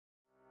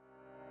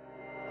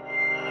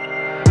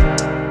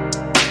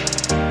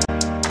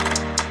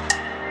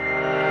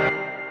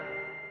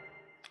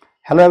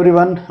Hello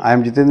everyone, I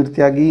am Jitendra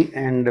Tyagi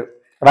and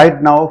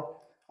right now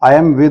I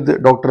am with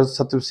Dr.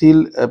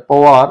 Satvasheel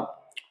Powar,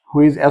 who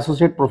is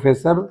Associate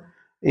Professor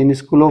in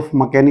School of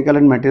Mechanical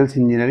and Materials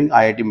Engineering,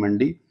 IIT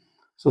Mandi.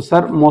 So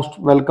sir, most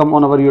welcome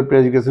on our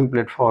YourPedia education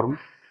platform.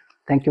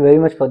 Thank you very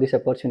much for this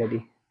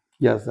opportunity.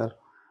 Yes sir.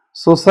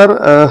 So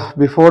sir,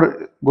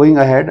 before going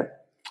ahead,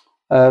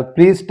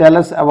 please tell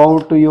us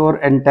about your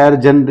entire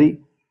journey,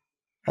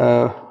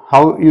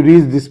 how you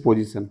reached this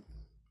position.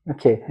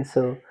 Okay,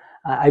 so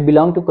I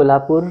belong to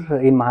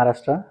Kolhapur in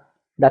Maharashtra.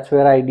 That's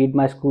where I did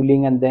my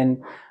schooling, and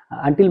then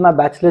until my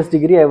bachelor's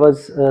degree, I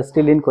was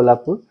still in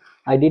Kolhapur.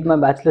 I did my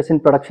bachelor's in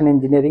production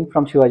engineering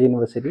from Shivaji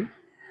University.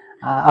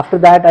 After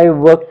that, I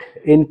worked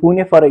in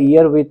Pune for a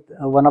year with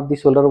one of the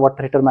solar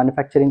water heater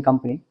manufacturing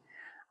company.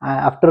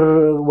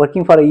 After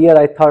working for a year,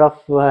 I thought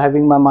of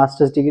having my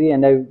master's degree,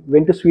 and I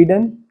went to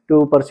Sweden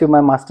to pursue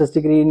my master's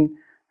degree in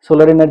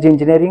solar energy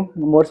engineering,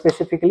 more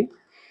specifically.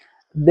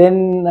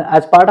 Then,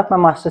 as part of my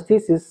master's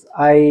thesis,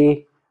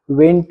 I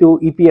went to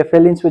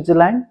EPFL in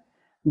Switzerland.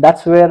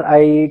 That's where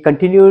I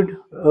continued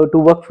to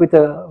work with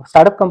a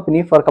startup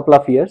company for a couple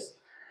of years.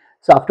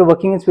 So after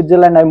working in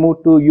Switzerland, I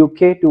moved to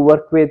UK to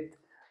work with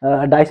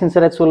a Dyson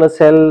Infrared solar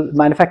cell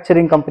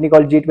manufacturing company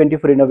called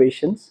G24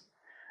 Innovations.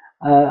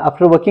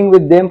 After working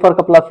with them for a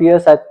couple of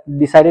years, I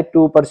decided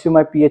to pursue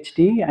my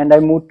PhD, and I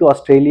moved to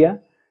Australia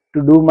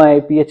to do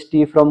my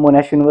PhD from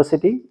Monash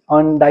University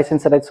on Dyson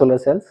Infrared solar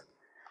cells.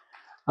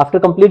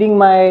 After completing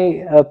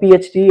my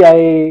PhD,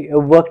 I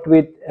worked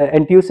with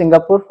NTU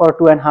Singapore for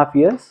 2.5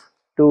 years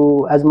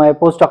as my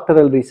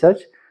postdoctoral research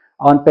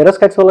on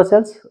perovskite solar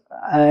cells.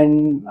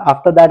 And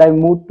after that, I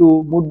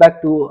moved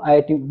back to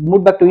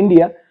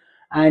India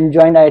and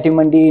joined IIT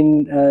Mandi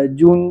in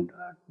June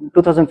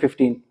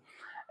 2015.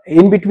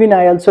 In between,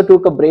 I also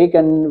took a break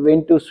and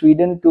went to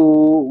Sweden to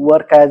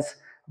work as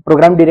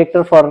program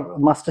director for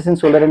Masters in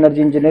Solar Energy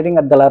Engineering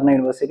at Dalarna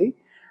University.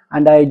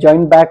 And I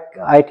joined back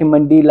IIT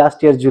Mandi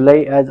last year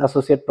July as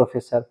associate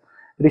professor.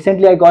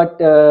 Recently, I got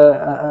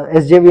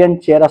SJVN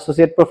chair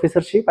associate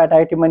professorship at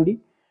IIT Mandi,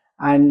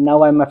 and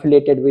now I'm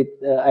affiliated with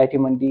IIT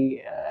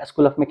Mandi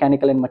School of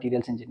Mechanical and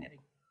Materials Engineering.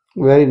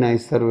 Very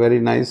nice, sir.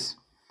 Very nice.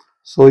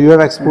 So you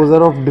have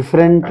exposure of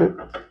different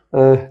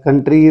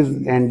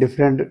countries and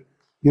different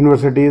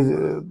universities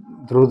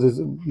through this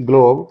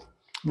globe.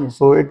 Yes.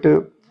 So it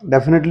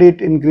definitely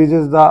it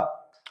increases the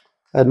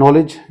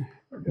knowledge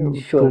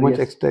Sure, to much yes.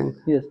 extent.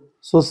 Yes.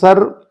 So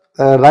sir,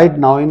 right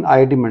now in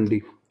IIT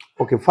Mandi,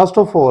 okay, first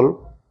of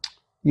all,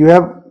 you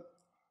have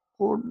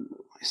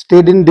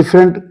stayed in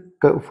different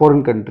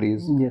foreign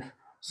countries. Yes.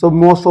 So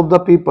most of the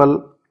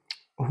people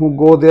who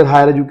go their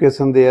higher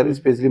education there,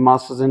 especially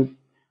masters and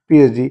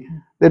PhD,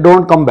 they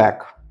don't come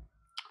back.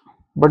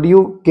 But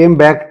you came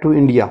back to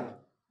India.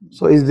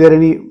 So is there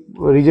any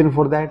reason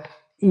for that?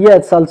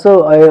 Yes,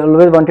 also I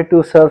always wanted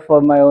to serve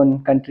for my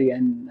own country,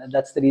 and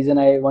that's the reason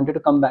I wanted to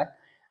come back.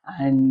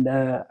 And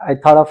I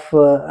thought of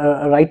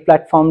a right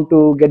platform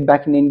to get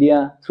back in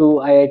India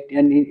through IIT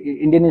and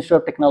Indian Institute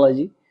of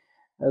Technology,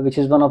 which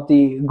is one of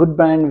the good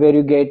brand where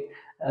you get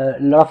a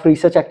lot of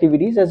research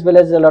activities as well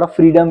as a lot of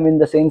freedom in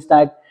the sense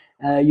that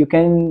you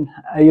can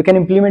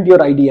implement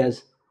your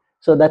ideas.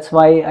 So that's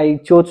why I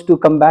chose to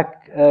come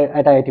back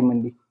at IIT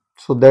Mandi.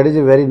 So that is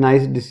a very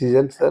nice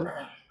decision, sir,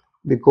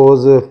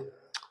 because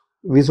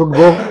we should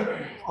go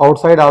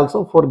outside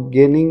also for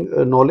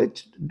gaining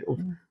knowledge of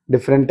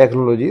different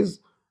technologies.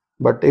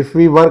 But if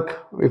we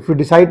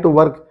decide to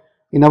work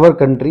in our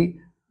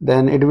country,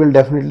 then it will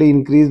definitely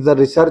increase the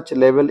research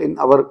level in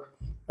our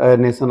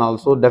nation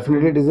also.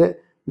 Definitely it is a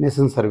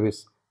nation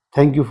service.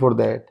 Thank you for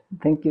that.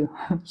 Thank you.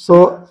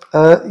 So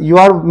you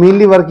are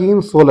mainly working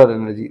in solar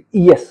energy.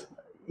 Yes.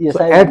 Yes.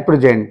 So at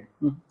present,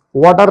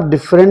 what are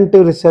different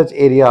research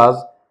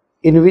areas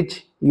in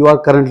which you are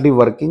currently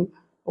working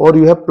or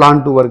you have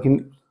planned to work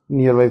in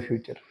nearby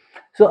future?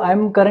 So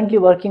I'm currently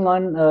working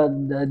on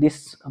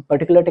this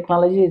particular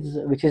technology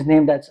which is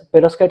named as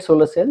perovskite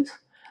solar cells.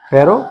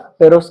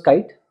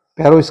 Perovskite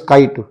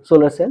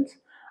solar cells.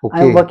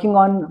 Okay. I'm working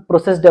on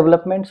process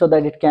development so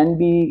that it can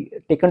be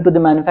taken to the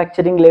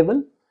manufacturing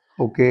level.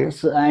 Okay.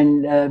 So,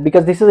 and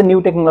because this is a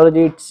new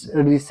technology, it's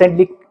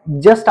recently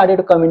just started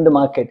to come in the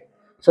market.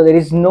 So there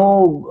is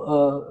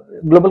no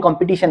global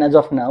competition as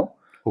of now.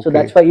 Okay. So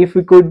that's why if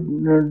we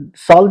could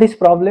solve this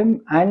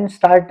problem and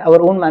start our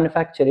own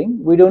manufacturing,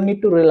 we don't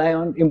need to rely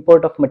on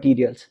import of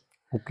materials.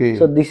 Okay.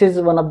 So this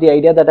is one of the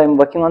idea that I'm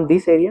working on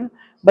this area.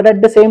 But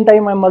at the same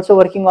time, I'm also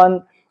working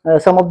on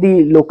some of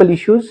the local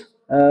issues.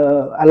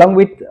 Along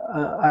with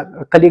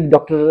a colleague,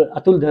 Dr.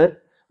 Atul Dhar,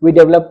 we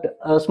developed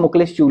a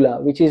smokeless chula,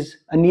 which is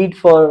a need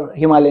for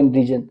Himalayan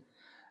region.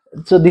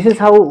 So this is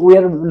how we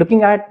are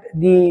looking at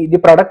the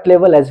product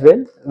level as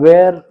well,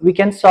 where we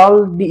can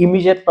solve the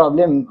immediate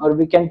problem or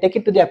we can take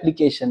it to the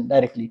application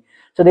directly.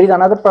 So there is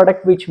another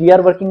product which we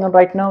are working on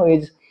right now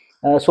is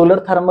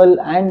solar thermal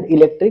and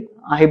electric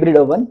hybrid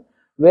oven,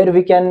 where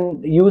we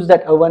can use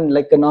that oven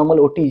like a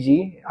normal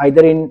OTG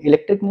either in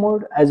electric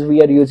mode as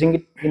we are using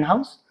it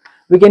in-house.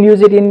 We can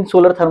use it in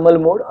solar thermal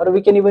mode, or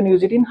we can even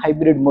use it in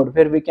hybrid mode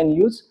where we can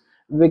use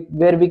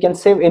where we can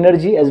save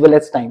energy as well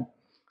as time.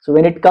 So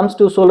when it comes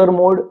to solar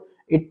mode,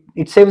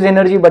 it saves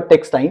energy but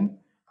takes time.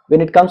 When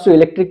it comes to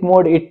electric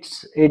mode,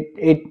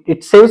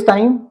 it saves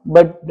time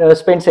but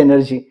spends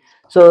energy.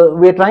 So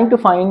we're trying to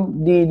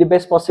find the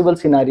best possible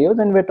scenarios,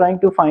 and we're trying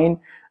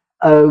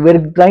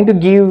to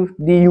give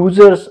the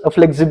users a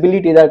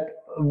flexibility that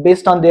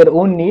based on their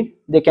own need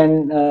they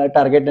can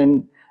target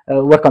and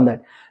work on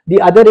that.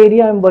 The other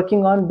area I'm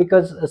working on,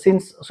 because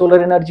since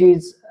solar energy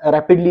is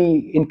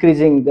rapidly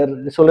increasing,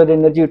 the solar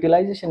energy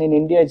utilization in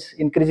India is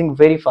increasing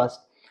very fast.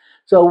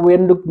 So we're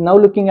now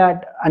looking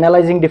at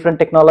analyzing different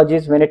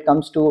technologies when it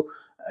comes to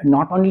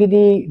not only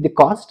the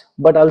cost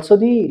but also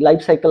the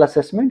life cycle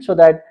assessment, so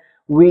that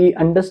we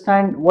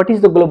understand what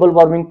is the global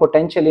warming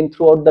potential in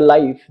throughout the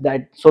life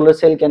that solar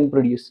cell can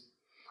produce.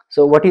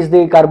 So what is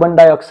the carbon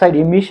dioxide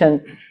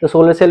emission the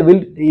solar cell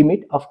will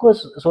emit? Of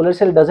course, solar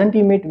cell doesn't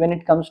emit when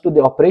it comes to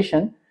the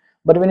operation,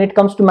 but when it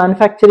comes to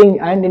manufacturing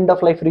and end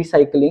of life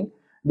recycling,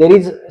 there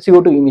is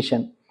CO2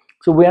 emission.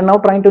 So we are now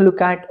trying to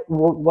look at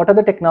what are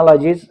the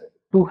technologies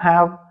to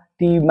have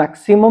the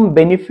maximum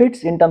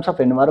benefits in terms of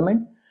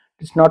environment.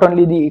 It's not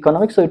only the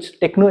economic, so it's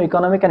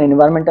techno-economic and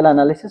environmental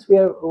analysis we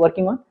are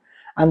working on,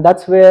 and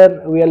that's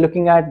where we are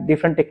looking at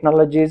different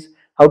technologies,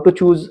 how to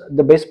choose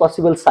the best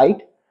possible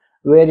site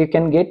where you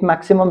can get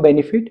maximum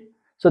benefit.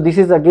 So this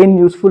is again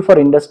useful for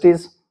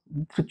industries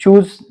to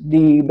choose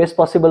the best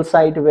possible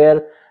site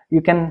where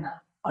you can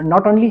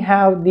not only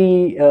have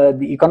the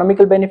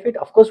economical benefit.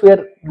 Of course, we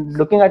are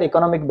looking at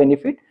economic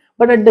benefit,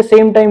 but at the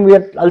same time we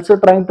are also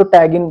trying to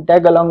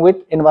tag along with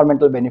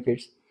environmental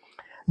benefits.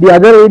 The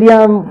other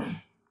area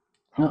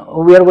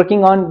we are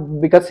working on,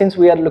 because since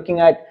we are looking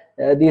at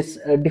these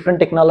different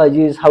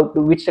technologies,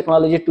 which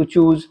technology to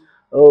choose,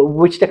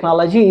 which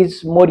technology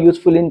is more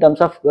useful in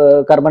terms of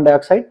carbon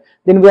dioxide,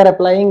 then we are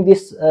applying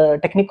this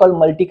technique called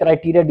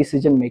multi-criteria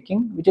decision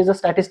making, which is a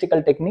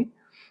statistical technique.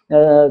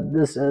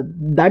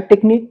 That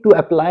technique to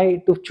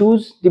apply to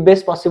choose the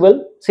best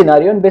possible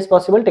scenario and best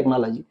possible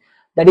technology.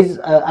 That is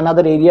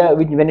another area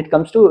when it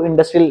comes to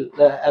industrial,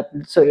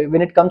 so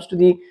when it comes to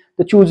the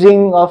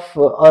choosing of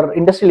or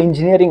industrial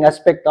engineering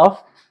aspect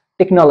of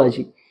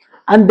technology.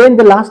 And then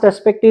the last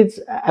aspect is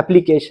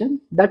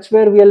application. That's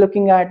where we are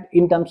looking at,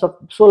 in terms of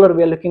solar,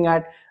 we are looking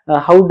at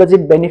how does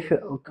it benefit,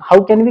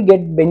 how can we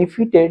get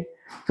benefited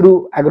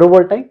through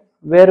agrovoltaic,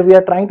 where we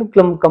are trying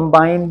to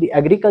combine the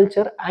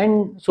agriculture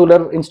and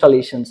solar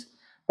installations.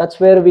 That's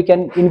where we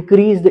can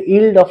increase the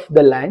yield of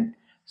the land,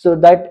 so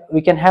that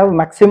we can have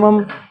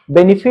maximum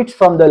benefits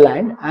from the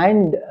land,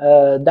 and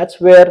that's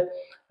where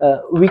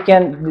we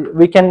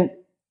can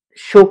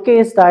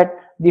showcase that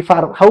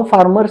how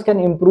farmers can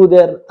improve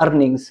their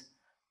earnings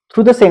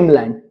through the same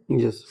land.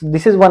 Yes. So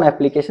this is one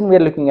application we are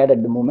looking at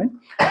the moment.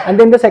 And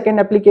then the second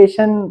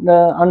application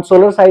on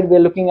solar side, we are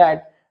looking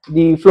at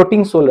the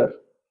floating solar,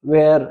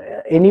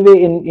 where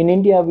anyway in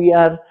India we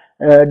are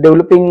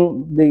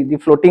developing the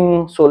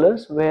floating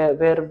solars,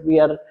 where we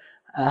are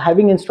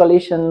having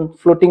installation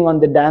floating on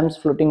the dams,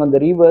 floating on the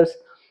rivers.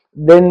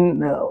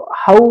 Then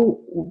how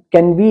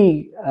can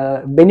we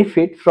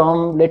benefit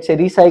from, let's say,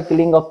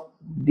 recycling of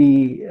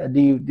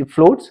the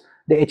floats,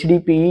 the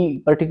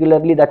HDPE,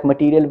 particularly that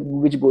material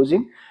which goes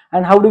in,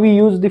 and how do we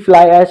use the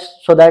fly ash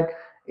so that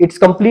it's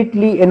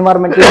completely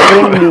environmentally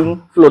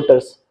friendly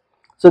floaters.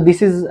 So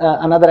this is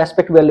another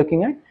aspect we are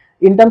looking at.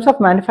 In terms of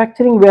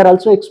manufacturing, we are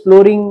also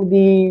exploring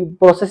the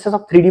processes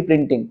of 3D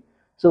printing.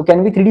 So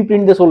can we 3D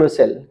print the solar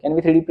cell? Can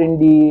we 3D print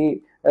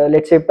the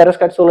let's say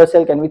perovskite solar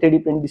cell? Can we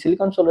 3D print the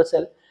silicon solar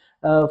cell?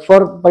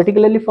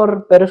 Particularly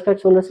for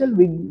perovskite solar cell,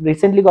 we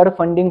recently got a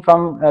funding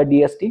from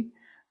DST.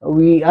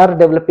 We are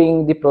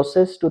developing the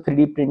process to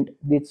 3D print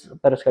these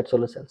perovskite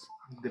solar cells.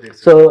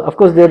 So of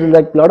course there is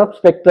like a lot of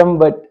spectrum,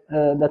 but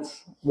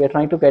that's we are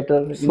trying to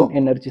cater in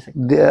energy sector.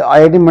 The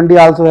IIT Mandi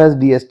also has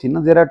DST.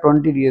 No, there are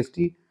 20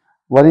 DST.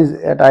 One is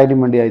at IIT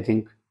Mandi, I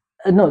think.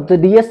 No, the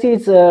DST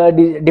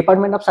is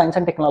Department of Science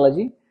and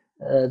Technology.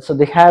 So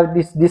they have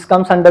this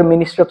comes under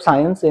Ministry of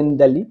Science in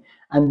Delhi,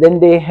 and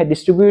then they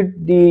distribute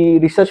the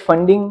research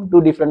funding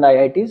to different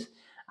IITs.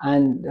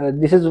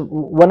 And this is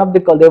one of the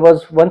call. There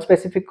was one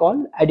specific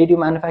call, additive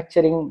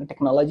manufacturing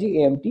technology,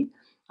 AMT.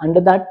 Under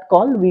that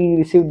call, we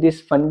received this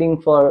funding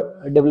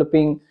for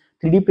developing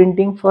 3D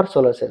printing for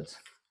solar cells.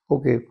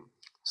 Okay.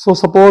 So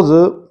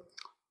suppose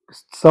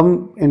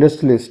some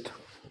industrialist,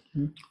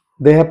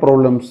 they have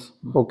problems,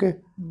 okay,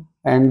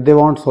 and they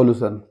want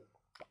solution.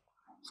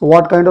 So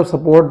what kind of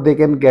support they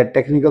can get,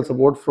 technical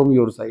support from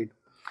your side?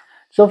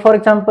 So for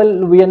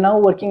example, we are now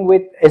working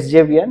with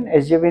SJVN.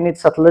 SJVN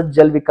is Satluj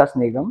Jal Vikas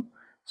Nigam.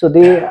 So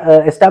they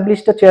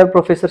established a chair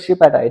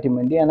professorship at IIT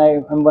Mandi, and I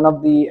am one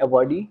of the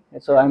awardee.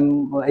 So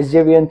I'm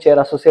SJVN chair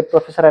associate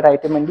professor at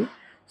IIT Mandi.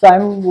 So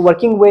I'm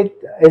working with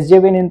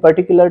SJVN in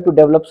particular to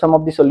develop some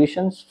of the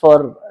solutions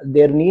for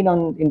their need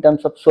in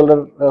terms of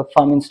solar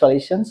farm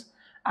installations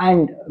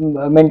and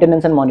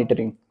maintenance and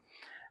monitoring.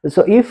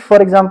 So if,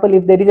 for example,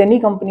 if there is any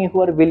company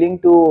who are willing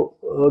to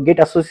get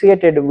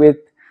associated with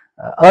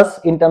us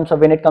in terms of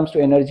when it comes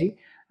to energy,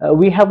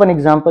 We have one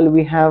example.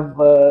 We have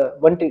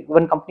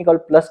one company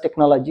called Plus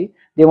Technology.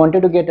 They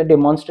wanted to get a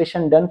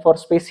demonstration done for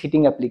space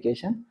heating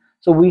application.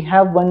 So we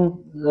have one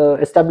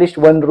established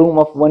one room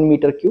of 1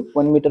 meter cube,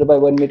 1 meter by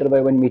 1 meter by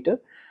 1 meter,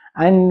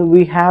 and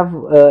we have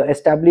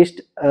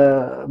established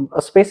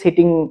a space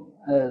heating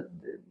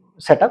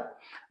setup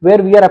where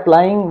we are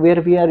applying,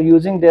 where we are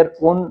using their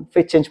own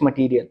phase change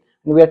material.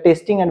 We are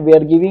testing and we are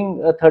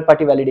giving a third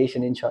party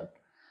validation in short.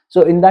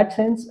 So in that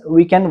sense,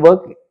 we can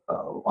work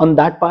on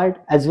that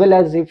part, as well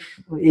as if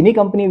any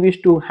company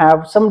wish to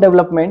have some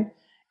development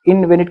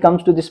in when it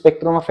comes to the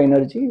spectrum of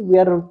energy, we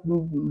are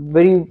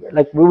very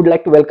like we would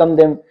like to welcome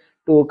them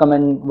to come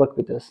and work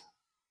with us.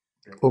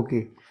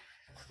 Okay.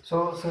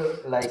 So, sir,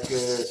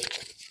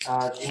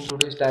 in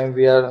today's time,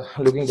 we are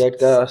looking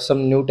at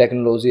some new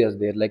technology as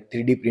there, like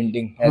 3D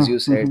printing, as you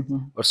said,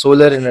 or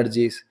solar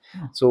energies.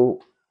 So,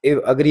 if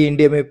अगर ये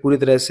India में पूरी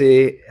तरह से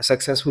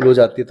successful हो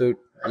जाती है तो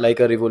like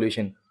a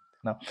revolution.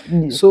 Now,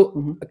 Yes. so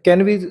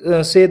can we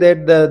say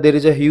that there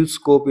is a huge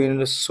scope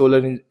in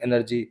solar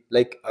energy?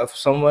 Like if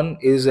someone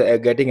is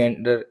getting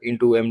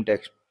into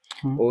m.tech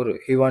और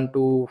he want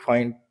to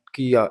find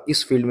कि या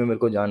इस फील्ड में मेरे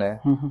को जाना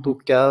है, तो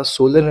क्या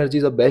solar energy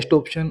is the best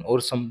option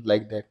और some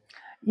like that?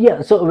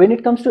 Yeah, so when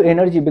it comes to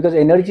energy, because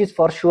energy is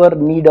for sure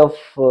need of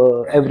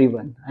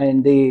everyone,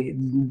 and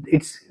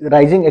it's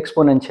rising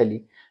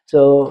exponentially.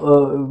 So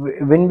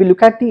when we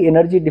look at the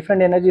energy,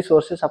 different energy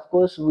sources, of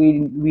course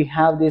we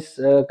have this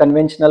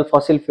conventional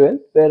fossil fuel,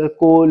 where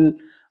coal,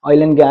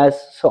 oil and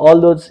gas, so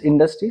all those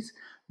industries,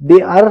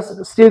 they are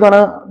still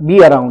gonna be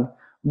around.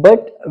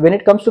 But when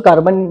it comes to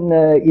carbon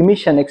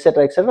emission,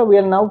 etc., etc., we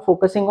are now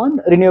focusing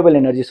on renewable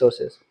energy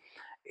sources.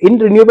 In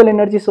renewable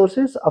energy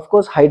sources, of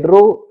course,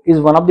 hydro is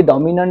one of the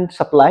dominant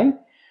supply.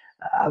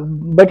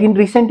 But in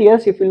recent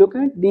years, if you look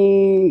at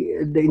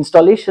the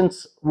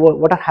installations,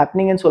 what are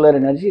happening in solar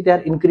energy, they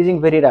are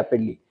increasing very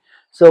rapidly.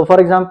 So,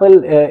 for example,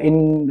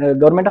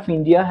 government of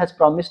India has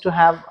promised to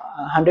have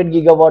 100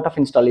 gigawatt of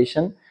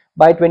installation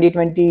by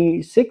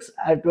 2026,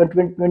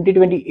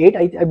 2028,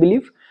 I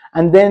believe.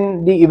 And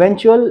then the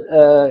eventual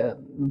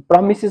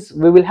promise is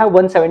we will have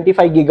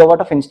 175 gigawatt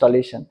of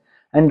installation.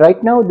 And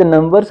right now the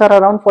numbers are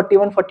around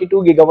 41,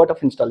 42 gigawatt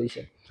of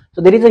installation.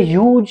 So there is a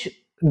huge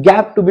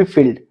gap to be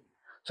filled.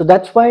 So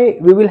that's why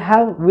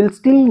we'll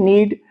still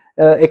need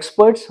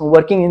experts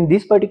working in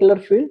this particular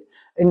field,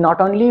 and not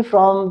only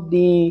from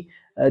the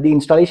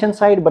installation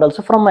side, but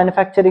also from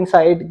manufacturing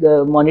side,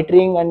 the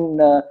monitoring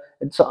and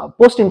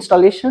post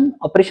installation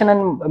operation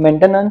and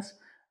maintenance,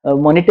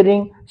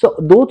 monitoring. So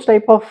those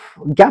type of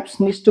gaps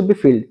needs to be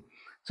filled.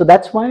 So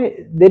that's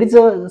why there is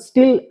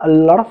still a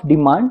lot of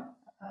demand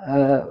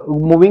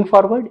moving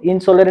forward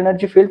in solar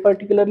energy field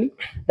particularly.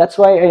 That's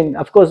why, and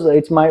of course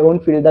it's my own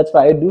field, that's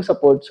why I do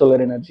support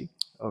solar energy.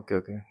 Okay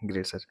okay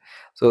great sir.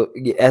 सो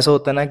ऐसा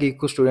होता है ना कि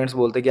कुछ students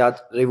बोलते हैं कि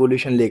आज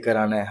रिवोल्यूशन लेकर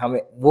आना है,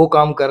 हमें वो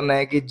काम करना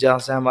है कि जहाँ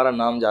से हमारा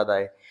नाम ज्यादा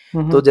है.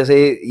 तो जैसे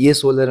ये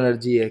सोलर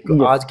एनर्जी है,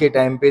 आज के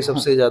टाइम पे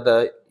सबसे ज्यादा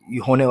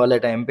होने वाले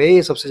टाइम पे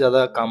ये सबसे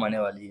ज्यादा काम आने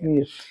वाली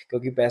है,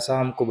 क्योंकि पैसा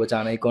हमको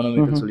बचाना है,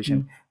 इकोनॉमिकल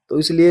सोल्यूशन. तो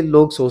इसलिए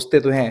लोग सोचते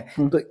तो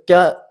हैं. तो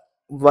क्या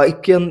वाई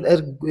के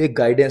अंदर एक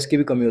गाइडेंस की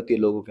भी कमी होती है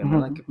लोगों के अंदर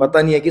ना, कि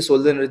पता नहीं है कि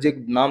सोलर एनर्जी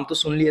नाम तो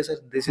सुन लिया sir,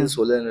 this is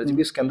solar energy,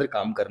 भी इसके अंदर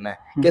काम करना है.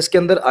 क्या इसके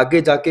अंदर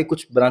आगे जाके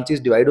कुछ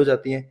ब्रांचेस डिवाइड हो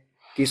जाती हैं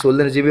कि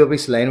सोलर एनर्जी भी अब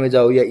इस लाइन में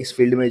जाओ या इस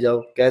फील्ड में जाओ,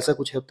 क्या ऐसा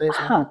कुछ होता है?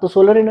 हाँ, तो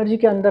सोलर एनर्जी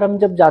के अंदर हम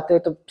जब जाते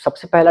हैं तो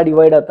सबसे पहला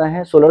डिवाइड आता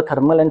है solar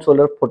thermal and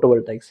solar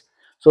फोटोवोल्टाइक्स.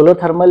 Solar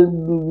thermal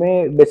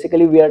में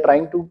basically we are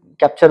trying to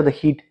capture the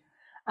heat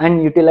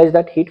and utilize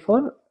that heat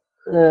for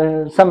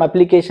some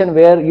application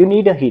where you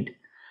need a heat.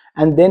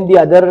 And then the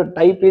other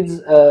type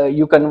is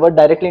you convert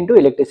directly into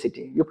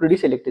electricity, you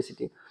produce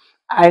electricity.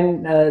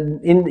 And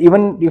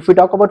even if we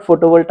talk about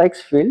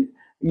photovoltaics field,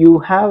 you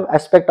have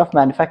aspect of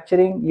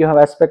manufacturing, you have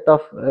aspect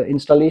of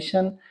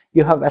installation,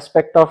 you have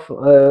aspect of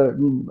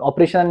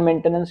operation and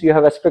maintenance, you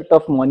have aspect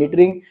of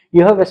monitoring,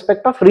 you have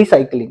aspect of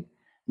recycling.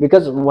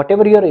 Because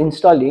whatever you are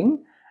installing,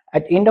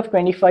 at end of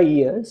 25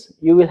 years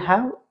you will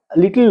have a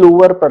little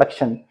lower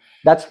production.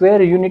 That's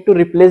where you need to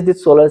replace the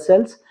solar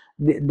cells.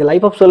 The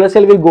life of solar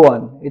cell will go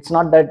on. It's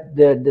not that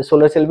the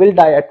solar cell will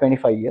die at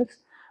 25 years.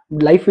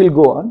 Life will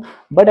go on,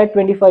 but at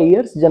 25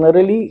 years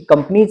generally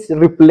companies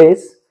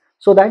replace,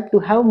 so that to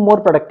have more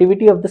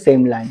productivity of the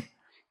same land.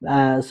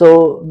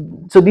 So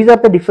these are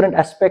the different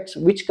aspects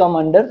which come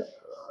under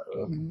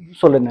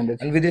solar energy.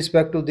 And with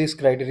respect to this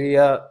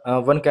criteria,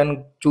 one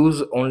can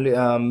choose only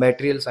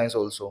material science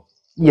also.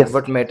 Yes.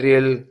 What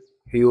material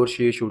he or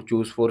she should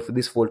choose for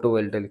this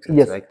photovoltaic,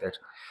 Yes. like that.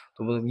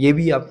 तो ये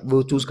भी आप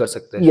वो choose कर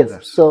सकते हैं.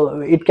 Yes, so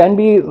it can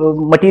be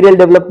material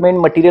development,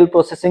 material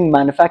processing,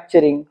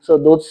 manufacturing. So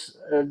those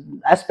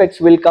aspects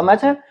will come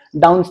as a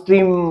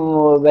downstream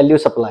value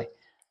supply,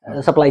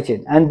 supply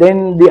chain. And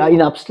then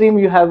in upstream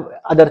you have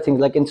other things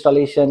like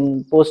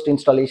installation, post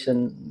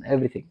installation,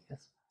 everything.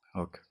 Yes.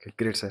 Okay,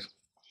 great sir.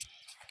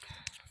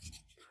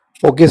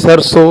 Okay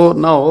sir, so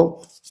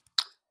now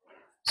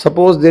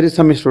suppose there is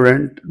some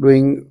student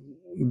doing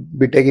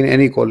B.Tech in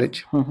any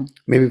college,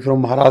 maybe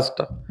from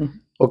Maharashtra,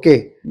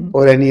 okay,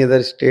 or any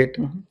other state,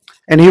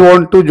 and he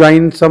want to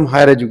join some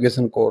higher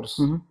education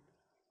course.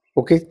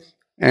 Okay,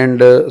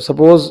 and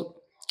suppose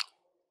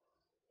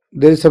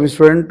there is some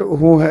student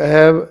who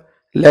have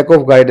lack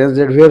of guidance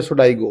that where should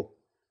I go.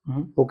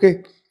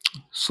 Okay,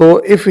 so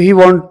if he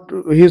want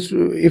his,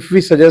 if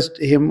we suggest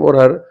him or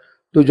her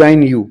to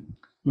join you,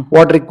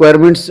 what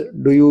requirements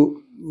do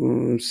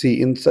you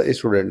see in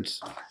students?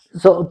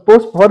 So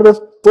for the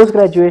post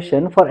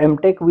graduation for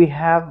m.tech, we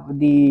have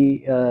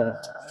the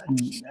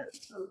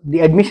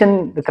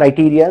admission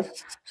criteria.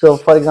 So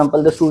for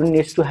example, the student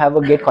needs to have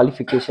a GATE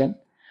qualification.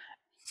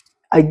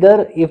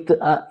 Either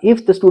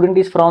if the student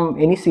is from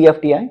any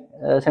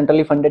CFTI,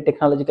 centrally funded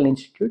technological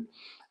institute,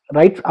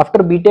 right after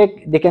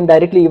BTech, they can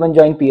directly even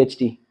join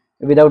PhD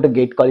without a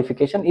GATE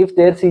qualification if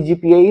their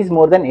CGPA is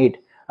more than 8.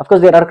 Of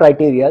course, there are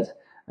criteria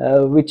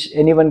which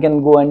anyone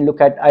can go and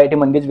look at IIT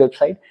Mandi's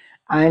website,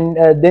 and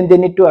then they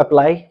need to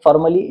apply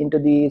formally into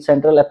the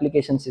central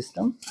application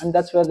system, and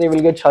that's where they will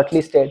get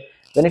shortlisted.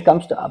 When it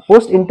comes to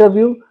post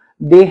interview,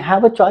 they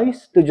have a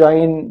choice to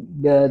join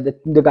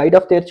the guide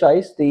of their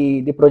choice,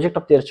 the project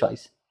of their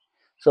choice.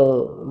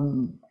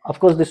 So of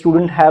course the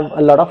student have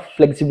a lot of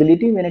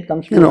flexibility when it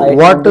comes to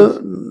What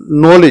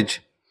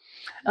knowledge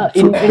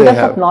in should they terms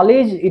have? of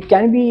knowledge. It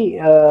can be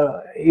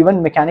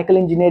even mechanical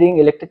engineering,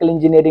 electrical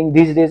engineering,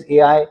 these days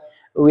AI.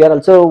 We are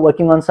also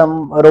working on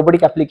some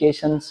robotic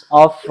applications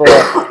of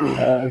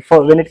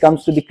for when it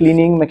comes to the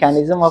cleaning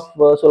mechanism of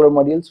solar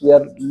modules. We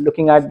are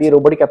looking at the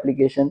robotic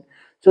application.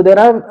 So there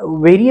are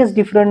various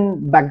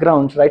different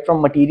backgrounds, right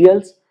from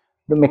materials,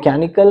 the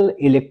mechanical,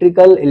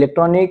 electrical,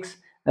 electronics,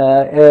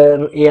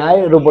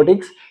 AI,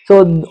 robotics.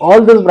 So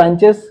all those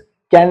branches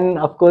can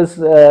of course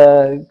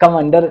come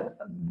under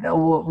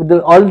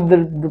all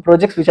the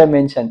projects which I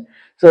mentioned.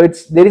 So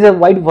it's there is a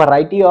wide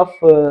variety of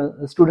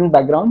student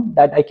background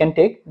that I can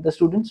take the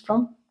students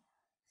from.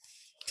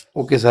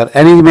 Okay, sir.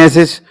 Any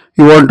message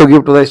you want to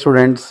give to the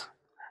students?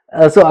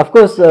 So of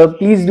course,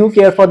 please do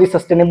care for the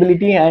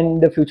sustainability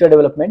and the future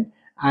development,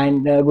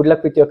 and good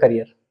luck with your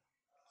career.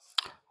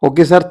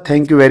 Okay, sir.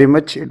 Thank you very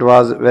much. It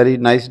was very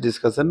nice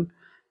discussion,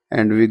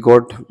 and we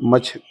got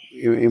much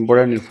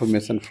important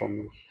information from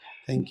you.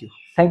 Thank you.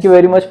 Thank you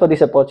very much for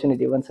this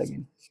opportunity once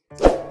again.